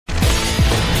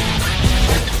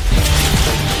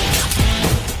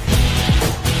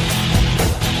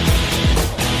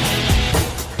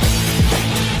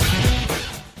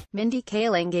Mindy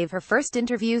Kaling gave her first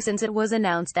interview since it was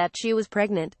announced that she was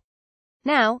pregnant.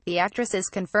 Now, the actress is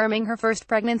confirming her first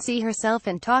pregnancy herself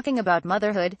and talking about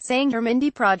motherhood, saying her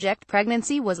Mindy Project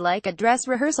pregnancy was like a dress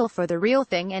rehearsal for the real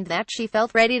thing and that she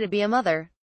felt ready to be a mother.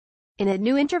 In a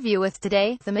new interview with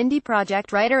Today, the Mindy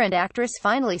Project writer and actress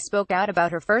finally spoke out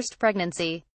about her first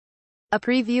pregnancy. A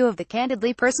preview of the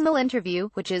candidly personal interview,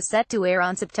 which is set to air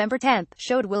on September 10th,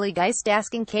 showed Willie Geist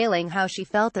asking Kaling how she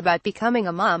felt about becoming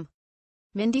a mom.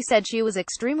 Mindy said she was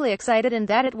extremely excited and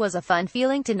that it was a fun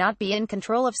feeling to not be in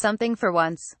control of something for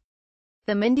once.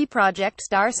 The Mindy Project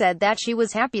star said that she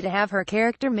was happy to have her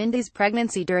character Mindy's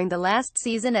pregnancy during the last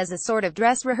season as a sort of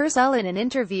dress rehearsal in an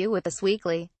interview with Us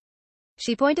Weekly.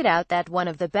 She pointed out that one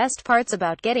of the best parts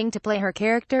about getting to play her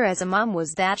character as a mom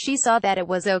was that she saw that it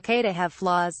was okay to have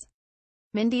flaws.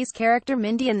 Mindy's character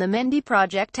Mindy in the Mindy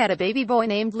Project had a baby boy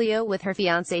named Leo with her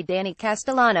fiancé Danny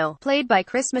Castellano, played by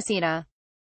Chris Messina.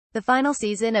 The final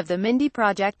season of the Mindy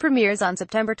Project premieres on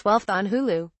September 12th on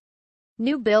Hulu.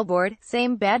 New billboard,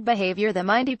 same bad behavior. The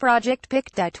Mindy Project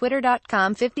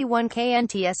pic.twitter.com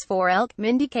 51KNTS4Elk,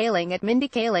 Mindy Kaling at Mindy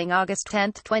Kaling August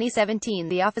 10, 2017.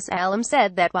 The Office alum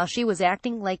said that while she was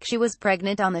acting like she was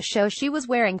pregnant on the show, she was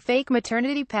wearing fake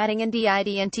maternity padding and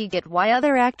didn't get why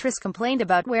other actress complained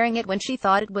about wearing it when she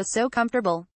thought it was so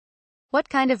comfortable. What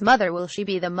kind of mother will she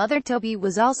be? The mother Toby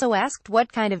was also asked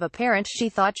what kind of a parent she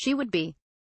thought she would be.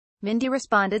 Mindy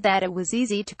responded that it was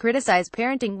easy to criticize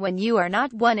parenting when you are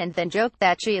not one, and then joked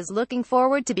that she is looking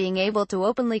forward to being able to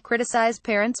openly criticize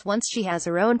parents once she has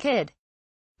her own kid.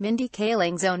 Mindy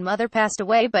Kaling's own mother passed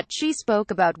away, but she spoke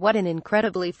about what an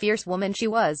incredibly fierce woman she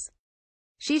was.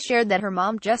 She shared that her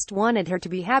mom just wanted her to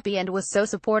be happy and was so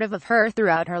supportive of her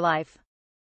throughout her life.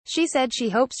 She said she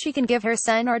hopes she can give her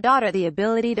son or daughter the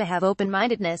ability to have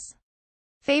open-mindedness.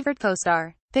 Favorite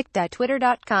co-star.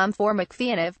 Pic.twitter.com for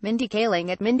McPhee. Mindy Kaling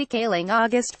at Mindy Kaling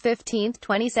August 15,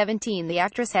 2017. The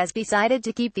actress has decided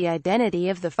to keep the identity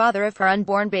of the father of her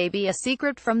unborn baby a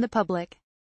secret from the public.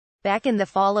 Back in the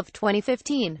fall of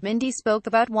 2015, Mindy spoke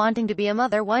about wanting to be a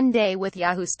mother one day with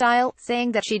Yahoo Style,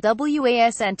 saying that she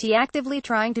wasn't actively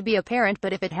trying to be a parent,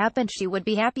 but if it happened she would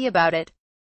be happy about it.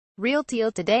 Real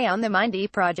Teal today on the Mindy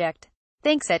Project.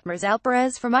 Thanks at Merzal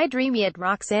Perez for my dreamy at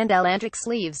Roxanne Elandric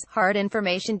sleeves. Hard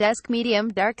information desk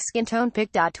medium dark skin tone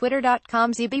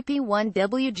pic.twitter.com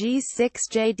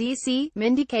ZBP1WG6JDC.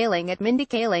 Mindy Kaling at Mindy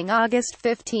Kaling August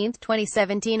 15,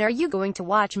 2017. Are you going to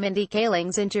watch Mindy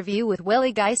Kaling's interview with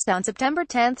Willie Geist on September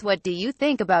 10th? What do you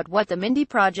think about what the Mindy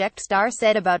Project star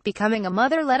said about becoming a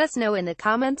mother? Let us know in the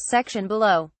comments section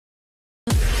below.